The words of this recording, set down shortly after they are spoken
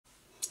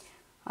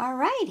All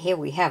right, here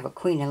we have a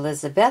Queen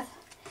Elizabeth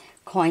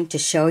coin to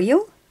show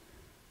you.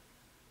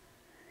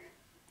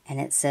 And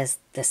it says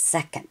the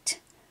second.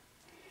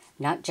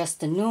 Not just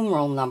the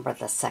numeral number,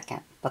 the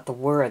second, but the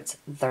words,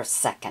 the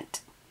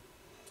second.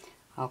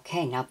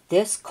 Okay, now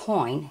this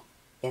coin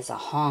is a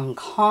Hong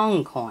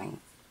Kong coin.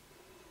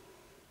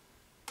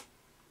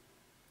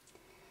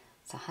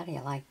 So how do you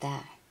like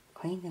that?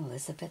 Queen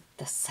Elizabeth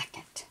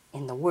II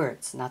in the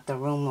words, not the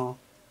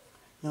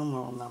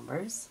numeral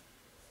numbers.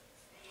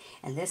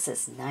 And this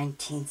is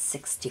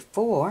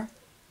 1964.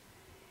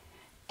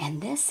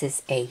 And this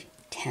is a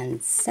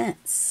 10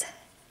 cents.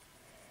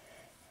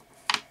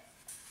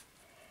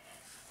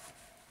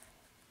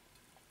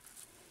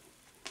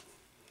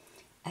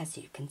 As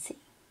you can see,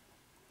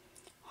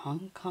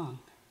 Hong Kong,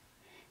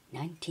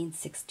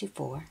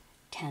 1964,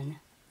 10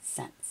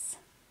 cents.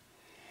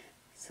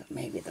 So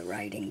maybe the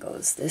writing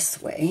goes this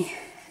way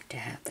to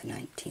have the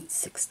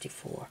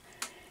 1964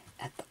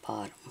 at the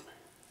bottom.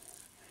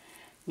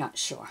 Not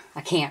sure.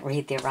 I can't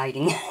read the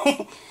writing.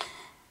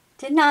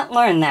 Did not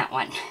learn that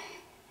one.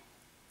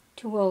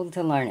 Too old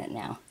to learn it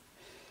now.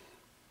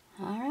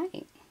 All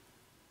right.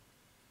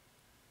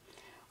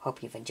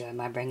 Hope you've enjoyed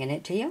my bringing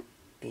it to you.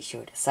 Be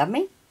sure to sub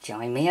me,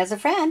 join me as a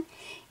friend,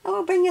 and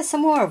we'll bring you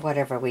some more of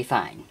whatever we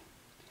find.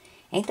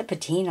 Ain't the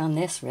patine on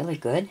this really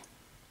good?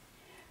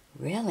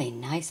 Really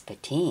nice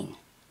patine.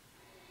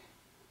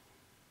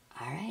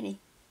 Alrighty.